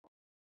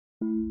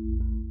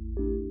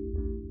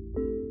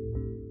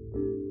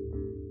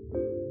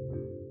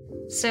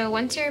So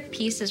once your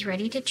piece is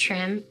ready to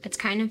trim, it's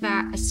kind of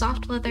at a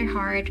soft leather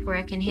hard where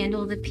I can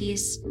handle the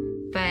piece,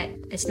 but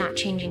it's not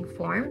changing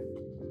form.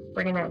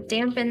 We're gonna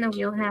dampen the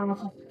wheel head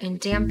and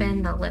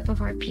dampen the lip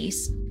of our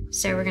piece.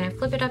 So we're gonna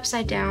flip it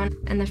upside down,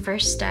 and the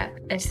first step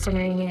is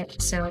centering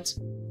it so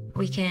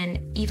we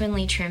can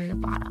evenly trim the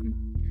bottom.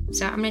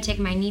 So I'm gonna take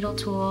my needle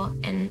tool,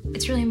 and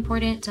it's really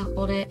important to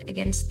hold it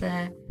against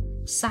the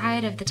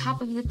side of the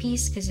top of the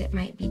piece because it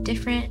might be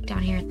different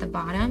down here at the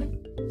bottom.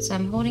 So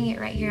I'm holding it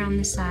right here on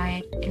the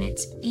side, and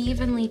it's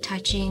evenly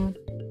touching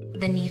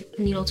the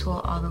needle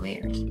tool all the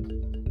way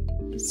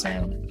around.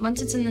 So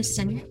once it's in the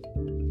center,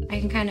 I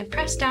can kind of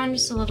press down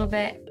just a little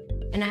bit,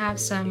 and I have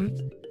some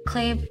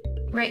clay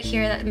right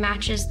here that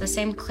matches the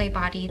same clay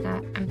body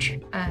that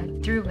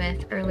I'm through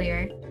with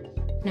earlier.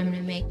 And I'm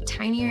gonna make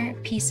tinier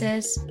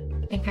pieces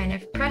and kind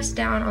of press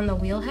down on the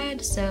wheel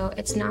head so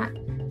it's not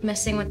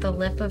messing with the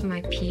lip of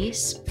my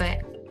piece,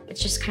 but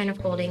it's just kind of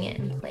holding it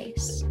in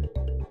place.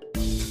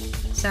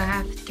 So I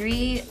have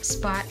 3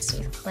 spots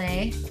with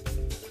clay.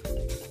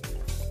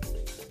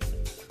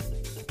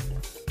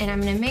 And I'm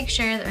gonna make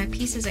sure that my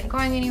piece isn't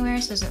going anywhere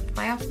so it doesn't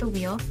fly off the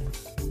wheel.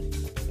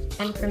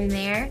 And from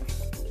there,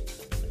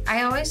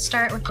 I always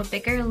start with a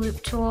bigger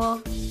loop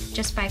tool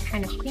just by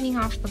kind of cleaning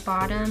off the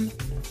bottom,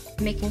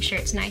 making sure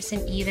it's nice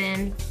and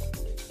even.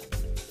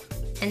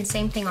 And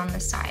same thing on the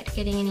side,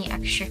 getting any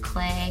extra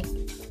clay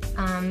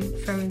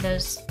from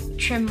those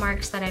trim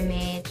marks that I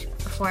made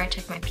before I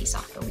took my piece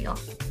off the wheel.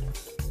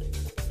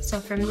 So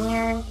from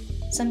there,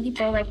 some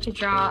people like to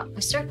draw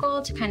a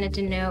circle to kind of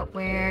denote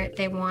where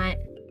they want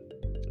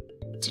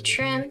to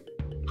trim.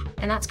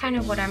 And that's kind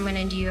of what I'm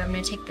gonna do. I'm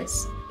gonna take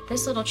this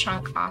little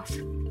chunk off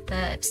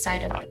the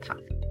side of the pot.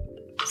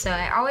 So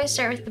I always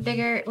start with the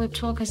bigger loop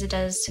tool because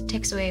it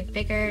takes away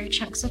bigger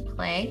chunks of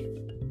clay.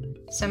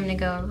 So I'm gonna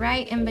go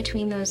right in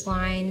between those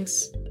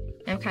lines.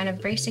 I'm kind of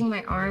bracing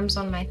my arms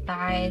on my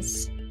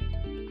thighs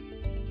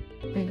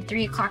in the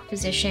 3 o'clock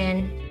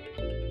position.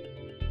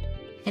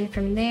 And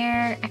from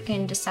there, I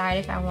can decide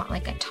if I want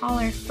like a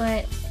taller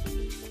foot,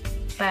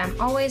 but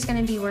I'm always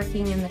gonna be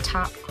working in the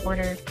top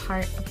quarter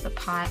part of the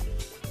pot.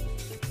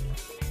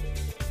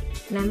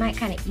 And I might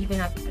kind of even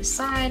up the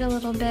side a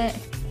little bit,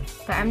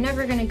 but I'm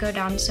never gonna go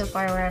down so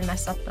far where I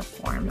mess up the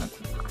form of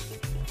the pot.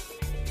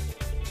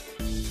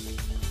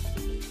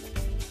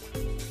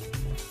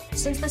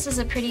 Since this is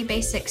a pretty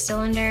basic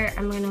cylinder,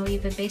 I'm gonna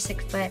leave a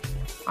basic foot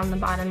on the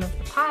bottom of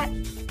the pot.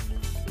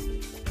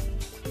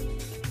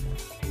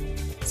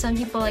 Some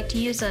people like to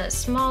use a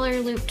smaller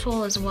loop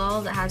tool as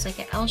well that has like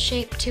an L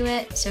shape to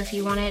it. So if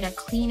you wanted a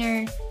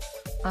cleaner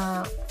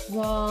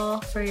wall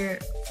for your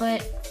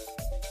foot,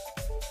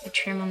 you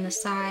trim on the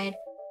side.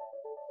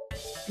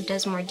 It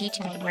does more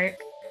detailed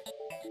work.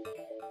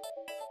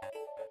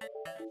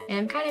 And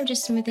I'm kind of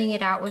just smoothing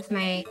it out with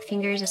my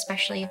fingers,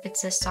 especially if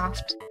it's a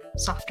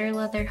softer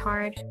leather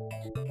hard.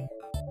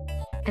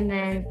 And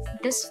then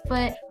this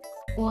foot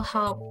will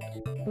help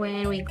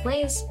when we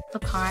glaze the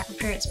pot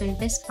after it's been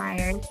bisque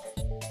fired,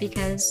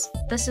 because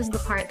this is the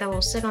part that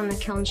will sit on the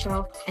kiln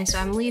shelf. And so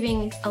I'm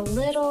leaving a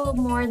little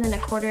more than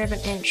 1/4 of an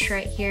inch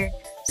right here,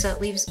 so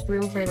it leaves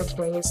room for the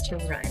glaze to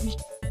run.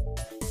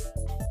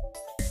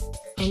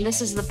 And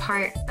this is the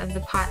part of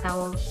the pot that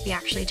will be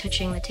actually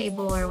touching the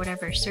table or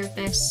whatever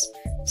surface.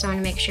 So I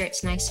want to make sure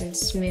it's nice and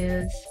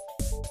smooth.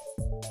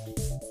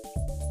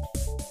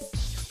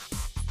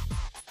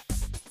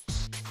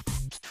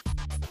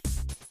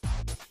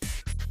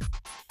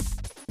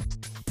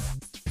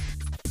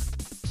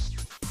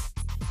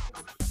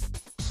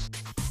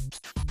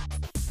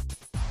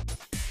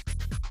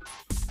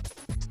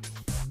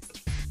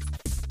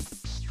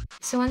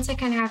 So once I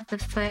kind of have the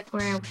foot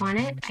where I want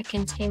it, I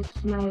can take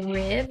my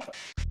rib,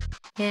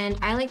 and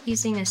I like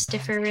using a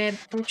stiffer rib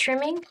for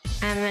trimming,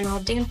 and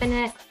I'll dampen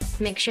it,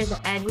 make sure the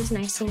edge is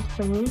nice and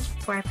clean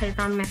before I put it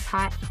on my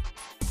pot.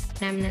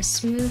 And I'm gonna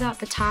smooth out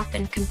the top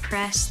and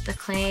compress the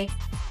clay.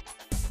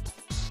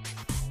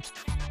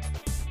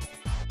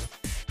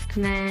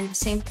 And then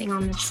same thing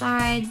on the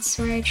sides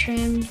where I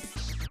trimmed.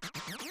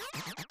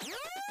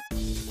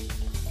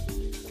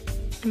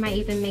 I might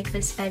even make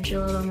this edge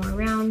a little more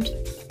round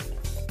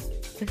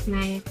with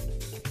my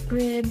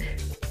rib.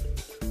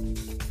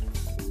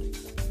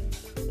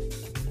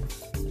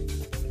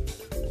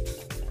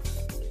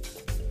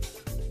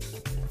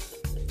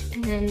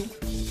 And then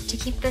to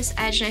keep this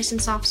edge nice and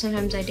soft,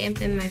 sometimes I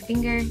dampen my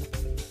finger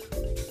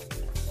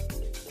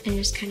and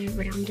just kind of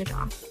round it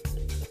off.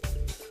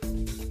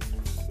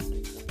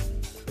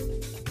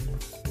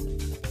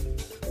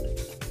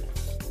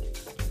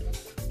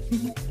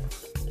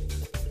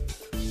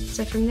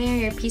 So from there,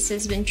 your piece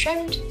has been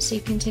trimmed, so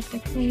you can take the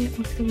clay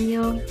off the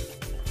wheel,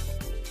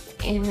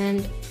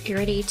 and you're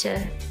ready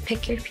to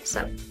pick your piece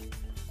up.